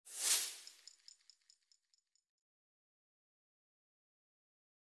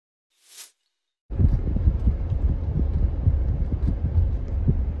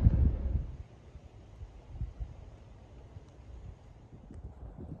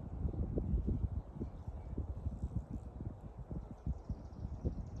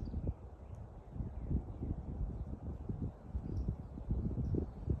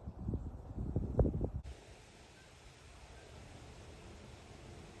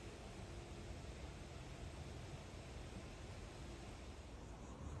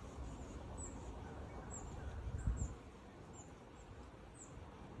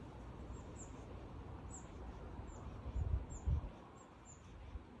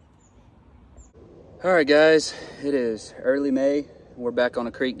All right, guys, it is early May. We're back on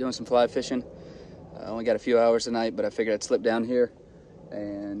a creek doing some fly fishing. I only got a few hours tonight, but I figured I'd slip down here.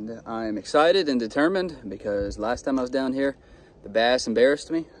 And I'm excited and determined because last time I was down here, the bass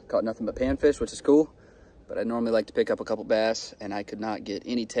embarrassed me. Caught nothing but panfish, which is cool. But I normally like to pick up a couple bass, and I could not get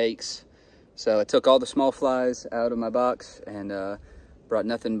any takes. So I took all the small flies out of my box and brought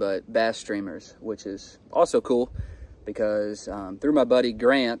nothing but bass streamers, which is also cool because through my buddy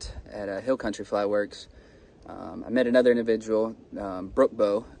Grant at Hill Country Fly Works, I met another individual, Brooke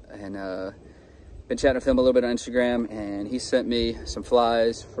Bow, and been chatting with him a little bit on Instagram, and he sent me some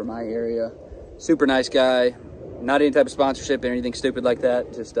flies for my area. Super nice guy, not any type of sponsorship or anything stupid like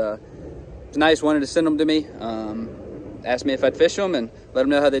that. Just it's nice, wanted to send them to me. Asked me if I'd fish them and let them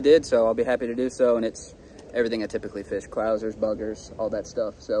know how they did, so I'll be happy to do so. And it's everything I typically fish: clousers, buggers, all that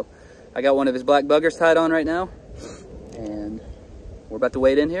stuff. So I got one of his black buggers tied on right now, and we're about to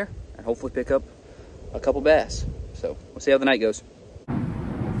wade in here and hopefully pick up a couple bass. So we'll see how the night goes.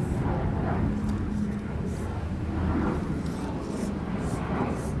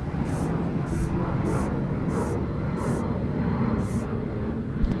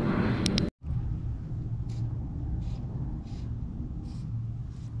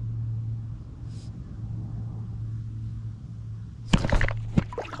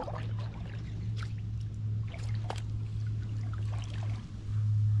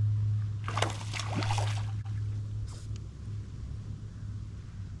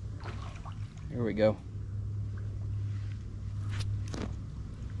 Here we go.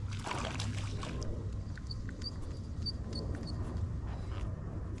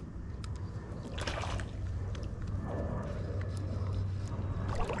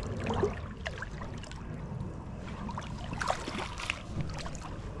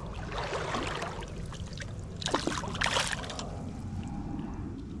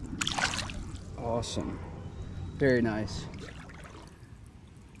 Awesome. Very nice.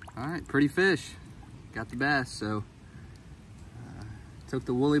 All right, pretty fish. Got the bass, so took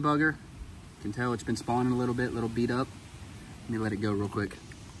the woolly bugger. You can tell it's been spawning a little bit, a little beat up. Let me let it go real quick.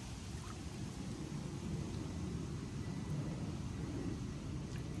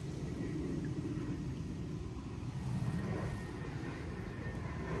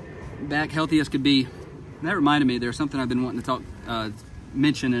 Back healthy as could be. And that reminded me, there's something I've been wanting to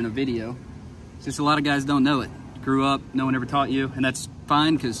mention in a video. It's just a lot of guys don't know it. Grew up, no one ever taught you, and that's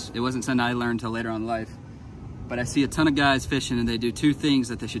fine because it wasn't something I learned until later on in life. But I see a ton of guys fishing and they do two things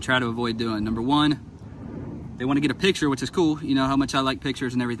that they should try to avoid doing. Number one, they want to get a picture, which is cool. You know how much I like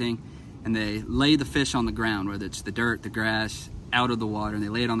pictures and everything. And they lay the fish on the ground, whether it's the dirt, the grass, out of the water, and they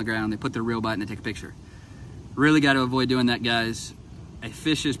lay it on the ground, they put their reel bite and they take a picture. Really got to avoid doing that, guys. A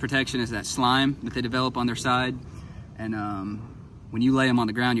fish's protection is that slime that they develop on their side. And when you lay them on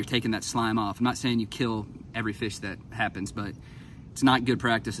the ground, you're taking that slime off. I'm not saying you kill every fish that happens, but it's not good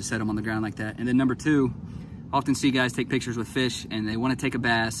practice to set them on the ground like that. And then number two, often see guys take pictures with fish and they want to take a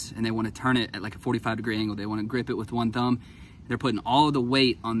bass and they want to turn it at like a 45-degree angle. They want to grip it with one thumb. They're putting all of the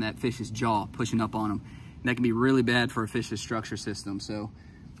weight on that fish's jaw, pushing up on them. And that can be really bad for a fish's structure system. So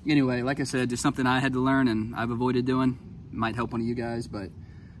anyway, like I said, just something I had to learn and I've avoided doing. It might help one of you guys, but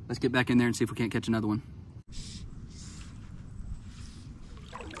let's get back in there and see if we can't catch another one.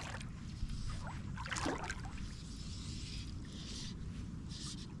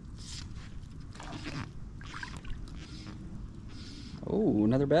 Oh,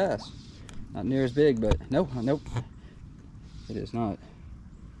 another bass. Not near as big, but nope, it is not.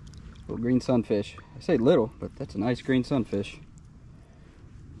 Little green sunfish. I say little, but that's a nice green sunfish.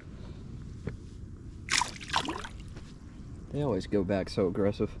 They always go back so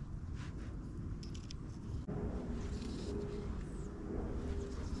aggressive.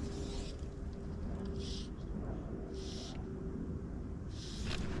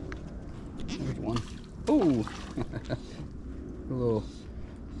 There's one. Oh! A little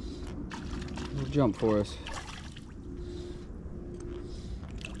jump for us.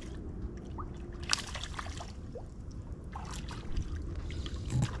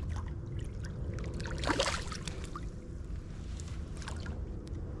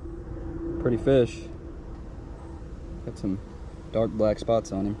 Pretty fish. Got some dark black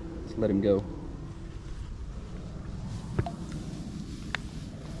spots on him. Let's let him go.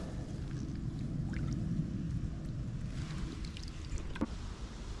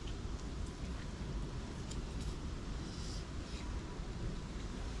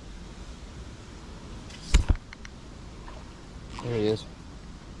 There he is.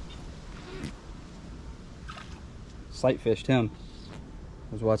 Sight fished him.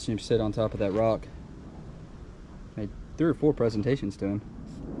 I was watching him sit on top of that rock. Made 3 or 4 presentations to him.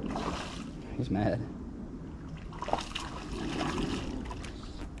 He's mad.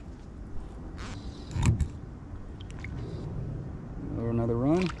 Or another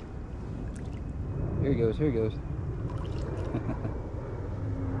run. Here he goes, here he goes.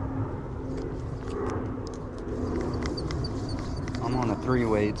 I'm on a 3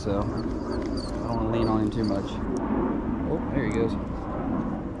 weight, so I don't want to lean on him too much. Oh, there he goes.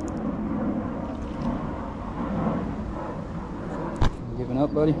 You giving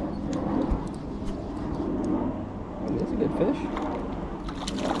up, buddy? Oh, that's a good fish.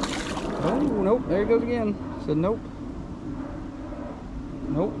 Oh, nope, there he goes again. Said nope.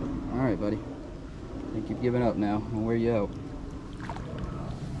 Nope. All right, buddy. I think you've given up now. I'll wear you out.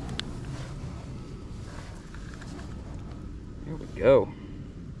 Here we go.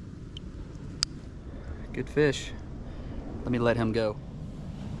 Good fish. Let me let him go.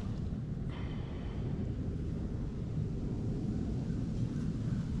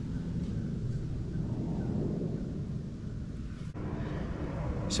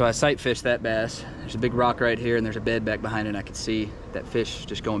 So I sight fished that bass. There's a big rock right here and there's a bed back behind it and I could see that fish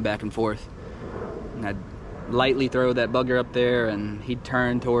just going back and forth. And I'd lightly throw that bugger up there and he'd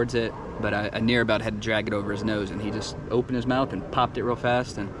turn towards it, but I near about had to drag it over his nose and he just opened his mouth and popped it real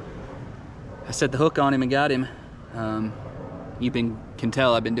fast, and I set the hook on him and got him. You can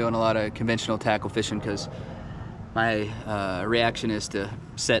tell I've been doing a lot of conventional tackle fishing because my reaction is to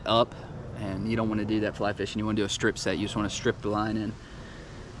set up, and you don't want to do that fly fishing. You want to do a strip set. You just want to strip the line in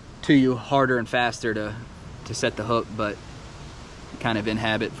to you harder and faster to set the hook, but kind of in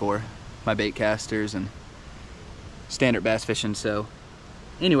habit for my bait casters and standard bass fishing. So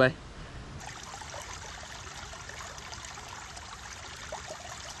anyway,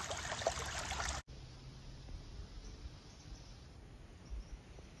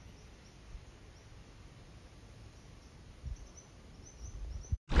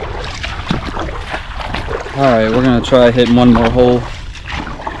 alright, we're gonna try hitting one more hole.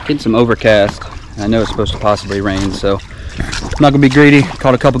 Getting some overcast. I know it's supposed to possibly rain, so I'm not gonna be greedy.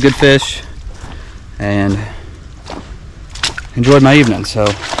 Caught a couple good fish and enjoyed my evening. So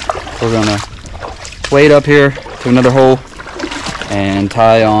we're gonna wade up here to another hole and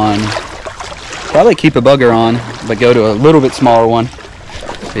tie on, probably keep a bugger on, but go to a little bit smaller one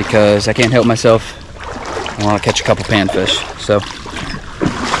because I can't help myself. I want to catch a couple panfish. So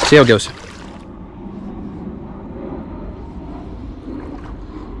see how it goes.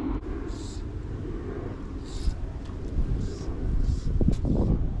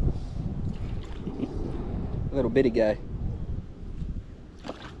 Little bitty guy.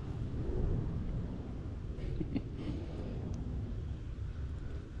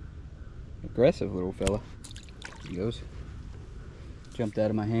 Aggressive little fella. There he goes. Jumped out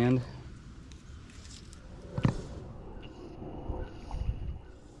of my hand.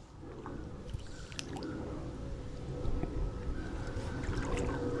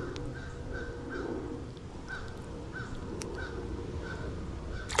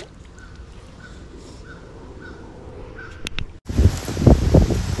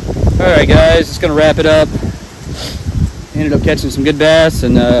 Alright guys, just gonna wrap it up. Ended up catching some good bass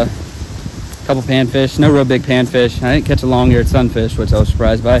and a couple panfish. No real big panfish. I didn't catch a long-eared sunfish, which I was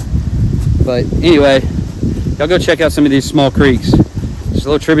surprised by. But anyway, y'all go check out some of these small creeks. There's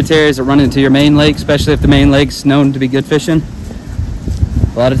little tributaries that run into your main lake, especially if the main lake's known to be good fishing.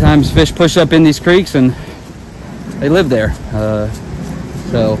 A lot of times fish push up in these creeks and they live there.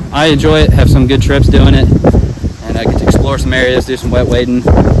 So I enjoy it, have some good trips doing it, and I get to explore some areas, do some wet wading.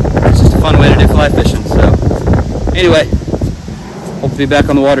 It's just a fun way to do fly fishing. So anyway, hope to be back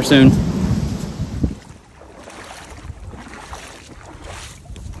on the water soon.